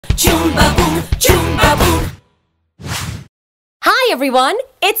Choonbaboon, Choonbaboon. Hi everyone,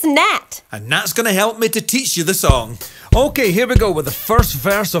 it's Nat. And Nat's gonna help me to teach you the song. Okay, here we go with the first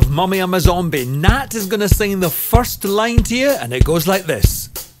verse of Mummy I'm a Zombie. Nat is gonna sing the first line to you, and it goes like this.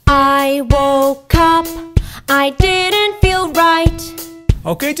 I woke up, I didn't feel right.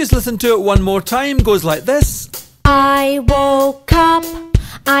 Okay, just listen to it one more time. Goes like this. I woke up,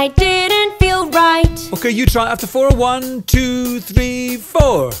 I didn't feel right. Okay, you try it after 4. 1, 2, 3,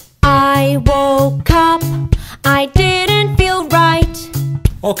 4. I woke up, I didn't feel right.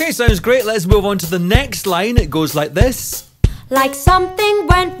 Okay, sounds great. Let's move on to the next line. It goes like this. Like something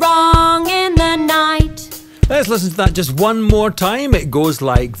went wrong in the night. Let's listen to that just one more time. It goes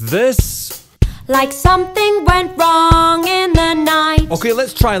like this. Like something went wrong in the night. Okay,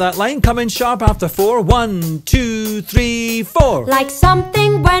 let's try that line. Come in sharp after 4. 1, 2, 3, 4. Like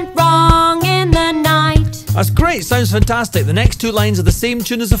something went wrong in the night. That's great. Sounds fantastic. The next two lines are the same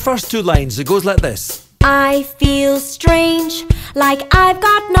tune as the first two lines. It goes like this. I feel strange, like I've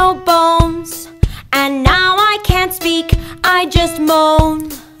got no bones. And now I can't speak, I just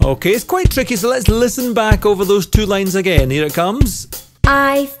moan. Okay, it's quite tricky, so let's listen back over those two lines again. Here it comes.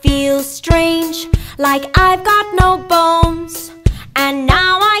 I feel strange, like I've got no bones. And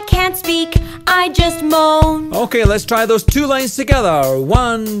now I can't speak, I just moan. Okay, let's try those two lines together.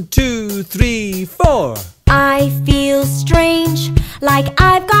 1, 2, 3, 4. I feel strange, like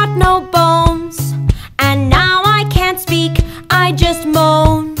I've got no bones. And now I can't speak, I just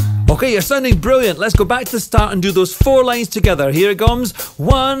moan. Okay, you're sounding brilliant. Let's go back to the start and do those 4 lines together. Here it comes.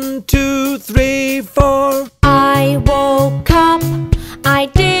 1, 2, 3, 4. I woke up, I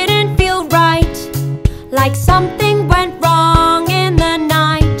didn't feel right. Like something went wrong in the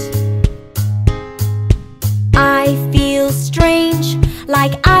night. I feel strange,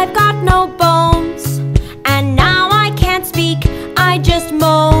 like I've got no bones. And now I can't speak, I just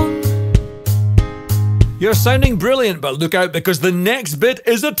moan. You're sounding brilliant, but look out because the next bit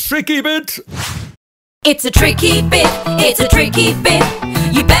is a tricky bit. It's a tricky bit, it's a tricky bit.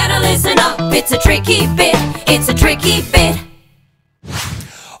 You better listen up, it's a tricky bit, it's a tricky bit.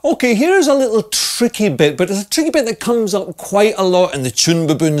 Okay, here's a little tricky bit, but it's a tricky bit that comes up quite a lot in the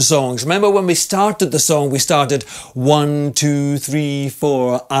Choonbaboon songs. Remember when we started the song, we started 1, 2, 3,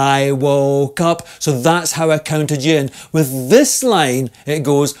 4, I woke up. So that's how I counted you in. With this line, it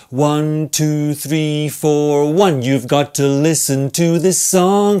goes 1, 2, 3, 4, 1. You've got to listen to this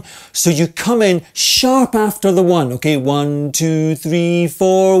song. So you come in sharp after the 1. Okay, 1, 2, 3,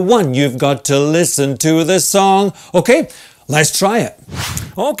 4, 1. You've got to listen to this song. Okay? Let's try it.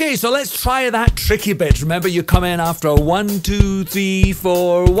 Okay, so let's try that tricky bit. Remember, you come in after a 1, 2, 3,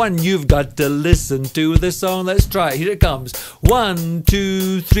 4, 1. You've got to listen to this song. Let's try it. Here it comes. 1,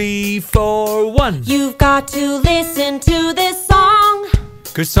 2, 3, 4, 1. You've got to listen to this song.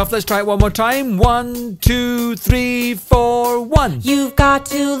 Good stuff. Let's try it one more time. 1, 2, 3, 4, 1. You've got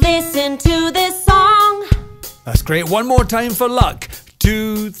to listen to this song. That's great. One more time for luck.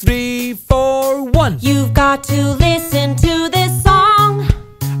 2, 3, 4, 1. You've got to listen to this song.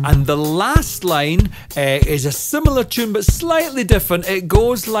 And the last line is a similar tune but slightly different. It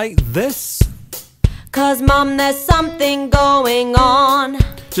goes like this. 'Cause Mum, there's something going on.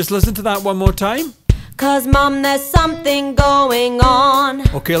 Just listen to that one more time. 'Cause Mum, there's something going on.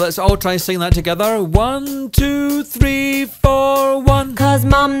 Okay, let's all try and sing that together. 1, 2, 3, 4, 1. 'Cause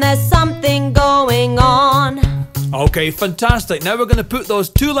Mum, there's something going on. Okay, fantastic. Now we're going to put those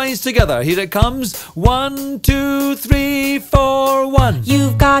two lines together. Here it comes. 1, 2, 3, 4, 1.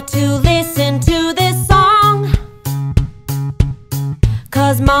 You've got to listen to this song.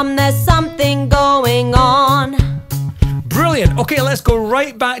 'Cause Mum, there's something going on. Brilliant. Okay, let's go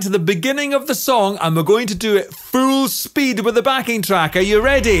right back to the beginning of the song and we're going to do it full speed with the backing track. Are you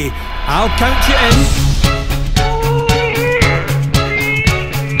ready? I'll count you in.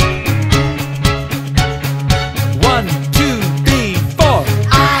 1, 2, 3, 4.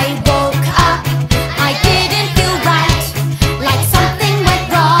 I woke up, I didn't feel right. Like something went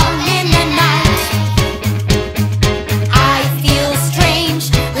wrong in the night. I feel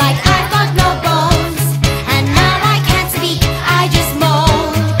strange, like I've got no bones. And now I can't speak, I just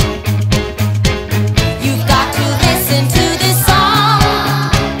moan. You've got to listen to this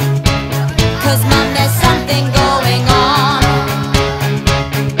song. 'Cause Mum, there's something going on.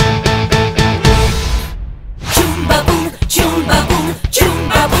 Choonbaboon, Choonbaboon,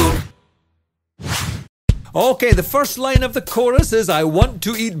 Choonbaboon. Okay, the first line of the chorus is I want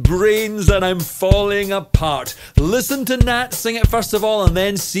to eat brains and I'm falling apart. Listen to Nat sing it first of all and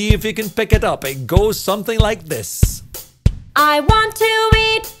then see if you can pick it up. It goes something like this. I want to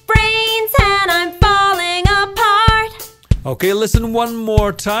eat brains and I'm falling apart. Okay, listen one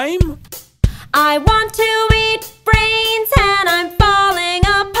more time. I want to eat brains and I'm falling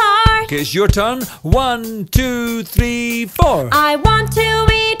apart. Okay, it's your turn. 1, 2, 3, 4. I want to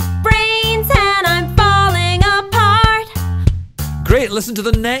eat brains and I'm falling apart. Great, listen to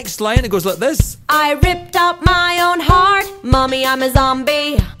the next line. It goes like this. I ripped up my own heart. Mommy, I'm a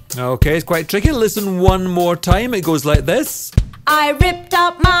zombie. Okay, it's quite tricky. Listen one more time. It goes like this. I ripped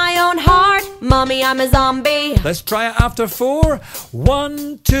up my own heart. Mommy, I'm a zombie. Let's try it after 4.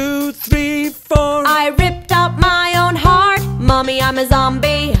 1, 2, 3, 4. I ripped up my own heart. Mommy, I'm a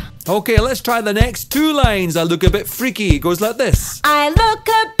zombie. Okay, let's try the next 2 lines. I look a bit freaky. It goes like this. I look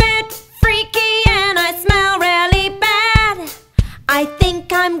a bit freaky and I smell really bad. I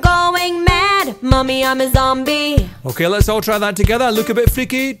think I'm going mad. Mommy, I'm a zombie. Okay, let's all try that together. I look a bit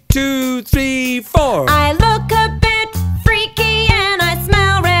freaky. 2, 3, 4. I look a bit freaky and I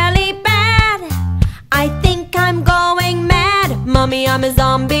smell really bad. I think I'm going mad. Mommy, I'm a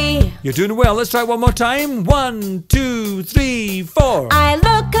zombie. You're doing well. Let's try it one more time. 1, 2, 3, 4. I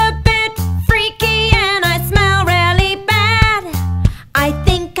look a bit freaky and I smell really bad. I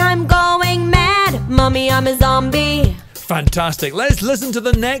think I'm going mad. Mommy, I'm a zombie. Fantastic. Let's listen to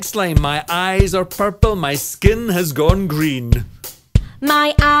the next line. My eyes are purple. My skin has gone green.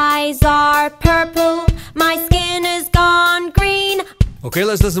 My eyes are purple. My skin is gone green. Okay,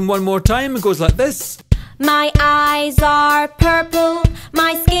 let's listen one more time. It goes like this. My eyes are purple.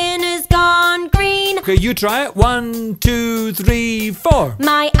 My skin is gone green. Okay, you try it. 1, 2, 3, 4.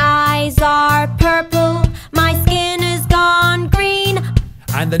 My eyes are purple. My skin is gone green.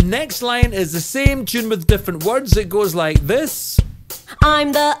 And the next line is the same tune with different words. It goes like this.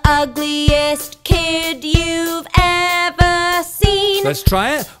 I'm the ugliest kid you've ever seen. Let's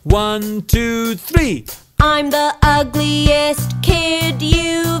try it. 1, 2, 3. I'm the ugliest kid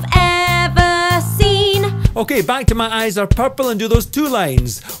you've ever seen. Okay, back to my eyes are purple and do those 2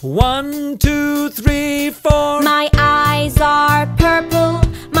 lines. 1, 2, 3, 4. My eyes are purple.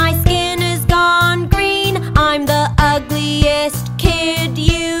 My skin is gone green. I'm the ugliest kid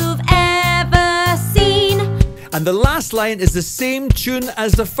you've ever seen. And the last line is the same tune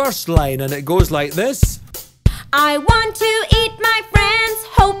as the first line, and it goes like this. I want to eat my friends,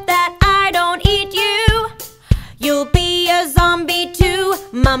 hope that I don't eat you. You'll be a zombie too.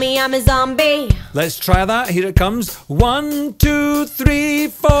 Mommy, I'm a zombie. Let's try that. Here it comes. 1, 2, 3,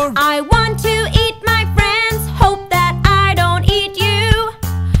 4. I want to eat my friends, hope that I don't eat you.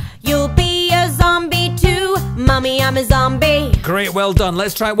 You'll be a zombie too. Mommy, I'm a zombie. Great, well done.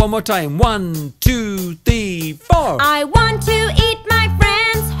 Let's try it one more time. 1, 2, 3, 4. I want to eat my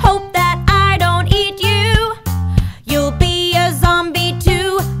friends, hope that I don't eat you. You'll be a zombie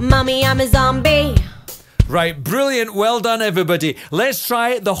too. Mommy, I'm a zombie. Right, brilliant. Well done, everybody. Let's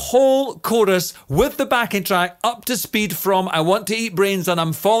try the whole chorus with the backing track up to speed from I Want to Eat Brains and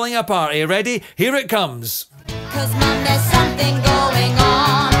I'm Falling Apart. Are you ready? Here it comes. 'Cause Mom, there's something going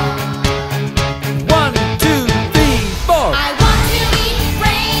on. 1, 2, 3, 4. I want to eat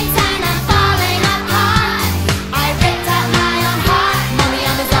brains and I'm falling apart. I ripped out my own heart. Mommy,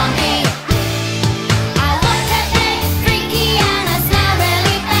 I'm a zombie. I look a bit freaky and I smell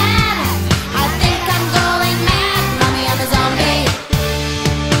really bad. I think I'm going mad. Mommy, I'm a zombie.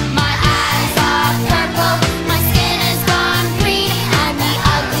 My eyes are purple. My skin is gone green. I'm the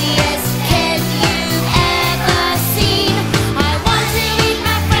ugliest kid you've ever seen. I want to eat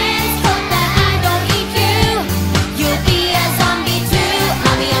my friends, hope that I don't eat you. You'll be a zombie too.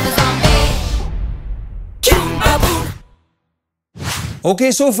 Mommy, I'm a zombie. Choonbaboon.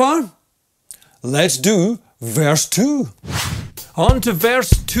 Okay, so far? Let's do verse 2. On to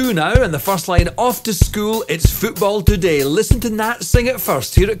verse 2 now, and the first line, off to school, it's football today. Listen to Nat sing it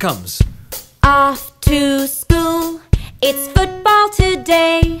first. Here it comes. Off to school, it's football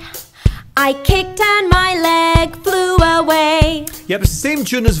today. I kicked and my leg flew away. Yep, it's the same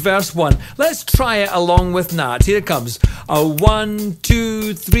tune as verse 1. Let's try it along with Nat. Here it comes. A 1,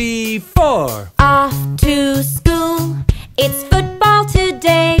 2, 3, 4. Off to school, it's football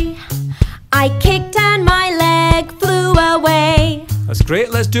today. I kicked and my leg flew away. That's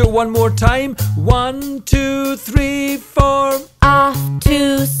great. Let's do it one more time. 1, 2, 3, 4. Off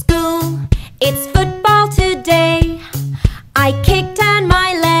to school, it's football today. I kicked and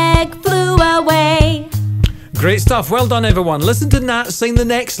my leg flew away. Great stuff. Well done, everyone. Listen to Nat sing the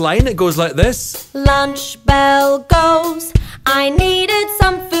next line. It goes like this. Lunch bell goes, I needed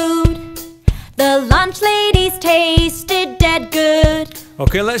some food. The lunch ladies tasted dead good.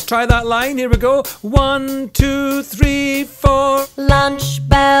 Okay, let's try that line. Here we go. 1, 2, 3, 4. Lunch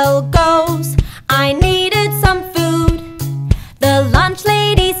bell goes, I needed some food. The lunch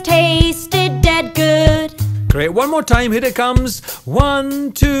ladies tasted dead good. Great, one more time, here it comes.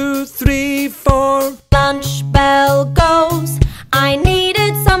 1, 2, 3, 4. Lunch bell goes, I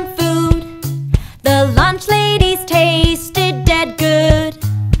needed some food. The lunch ladies tasted dead good.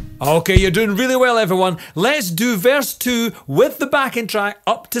 Okay, you're doing really well, everyone. Let's do verse 2 with the backing track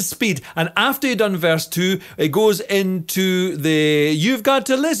up to speed. And after you've done verse 2, it goes into the you've got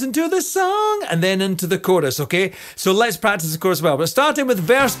to listen to the song and then into the chorus, okay? So let's practice the chorus well. But starting with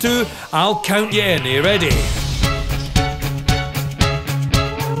verse 2, I'll count you in. Are you ready?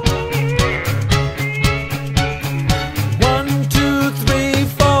 1, 2, 3,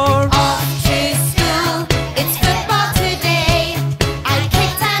 4. Off to school, it's football today. I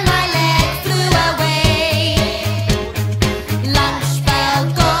kicked and my leg flew away. Lunch bell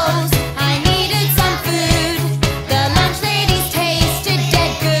goes, I needed some food. The lunch ladies tasted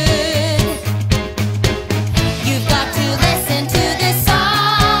dead good. You've got to listen to this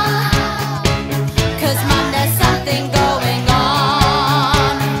song, 'cause Mom, there's something going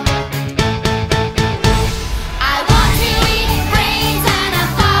on. I want to eat brains and I'm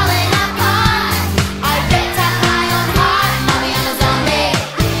falling apart. I ripped out my own heart, Mommy, I'm a zombie.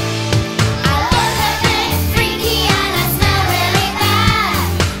 I look a bit freaky and I smell really bad.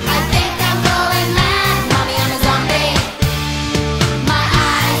 I think I'm going mad, Mommy, I'm a zombie. My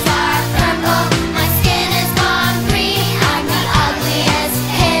eyes are purple, my skin is gone green. I'm the ugliest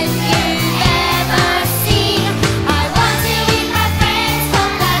kid you've ever seen. I want to eat my friends,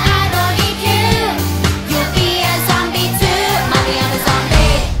 hope that I don't eat you. You'll be a zombie too, Mommy, I'm a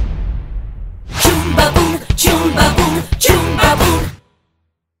zombie. Choonbaboon, choonbaboon, choonbaboon.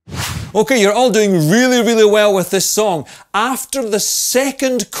 Okay, you're all doing really, really well with this song. After the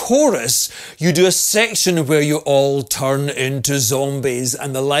second chorus, you do a section where you all turn into zombies,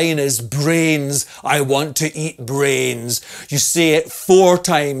 and the line is brains, I want to eat brains. You say it 4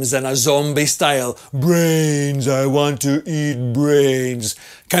 times in a zombie style. Brains, I want to eat brains.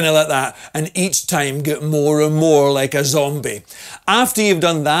 Kind of like that, and each time get more and more like a zombie. After you've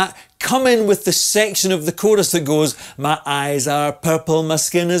done that, come in with the section of the chorus that goes, my eyes are purple, my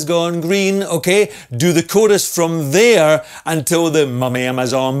skin has gone green, okay? Do the chorus from there until the mummy I'm a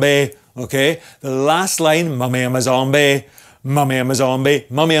zombie, okay? The last line, mummy I'm a zombie, mummy I'm a zombie,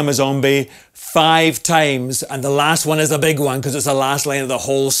 mummy I'm a zombie, 5 times, and the last one is the big one because it's the last line of the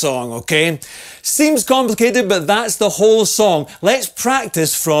whole song, okay? Seems complicated, but that's the whole song. Let's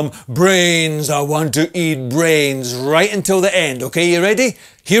practice from brains, I want to eat brains, right until the end, okay? You ready?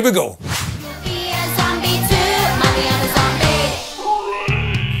 Here we go. You'll be a zombie too, Mommy, I'm a zombie.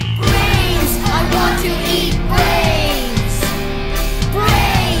 Brains, I want to eat brains.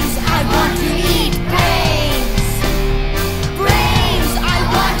 Brains, I want to eat brains. Brains, I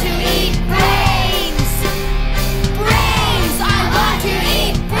want to eat brains. Brains, I want to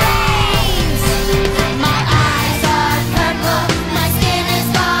eat brains. My eyes are purple, my skin is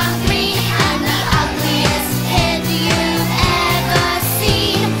gone green. I'm the ugliest kid you've ever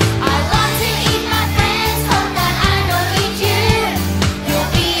seen. I want to eat my friends, hope that I don't eat you.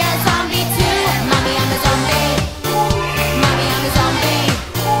 You'll be a zombie too, Mommy, I'm a zombie. Mommy, I'm a zombie.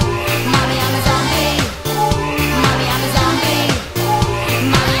 Mommy, I'm a zombie. Mommy, I'm a zombie.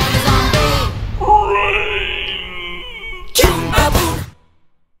 Mommy, I'm a zombie. Choonbaboon.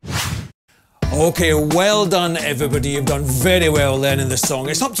 Okay, well done everybody. You've done very well learning the song.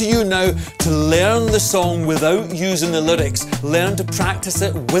 It's up to you now to learn the song without using the lyrics. Learn to practice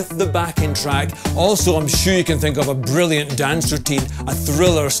it with the backing track. Also, I'm sure you can think of a brilliant dance routine, a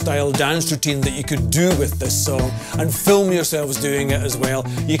thriller style dance routine that you could do with this song, and film yourselves doing it as well.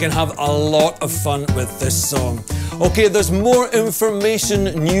 You can have a lot of fun with this song. Okay, there's more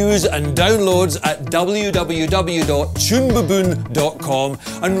information, news and downloads at www.choonbaboon.com,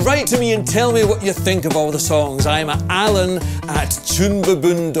 and write to me and tell me what you think of all the songs. I'm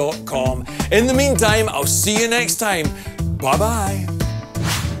Alan@choonbaboon.com. In the meantime, I'll see you next time. Bye bye.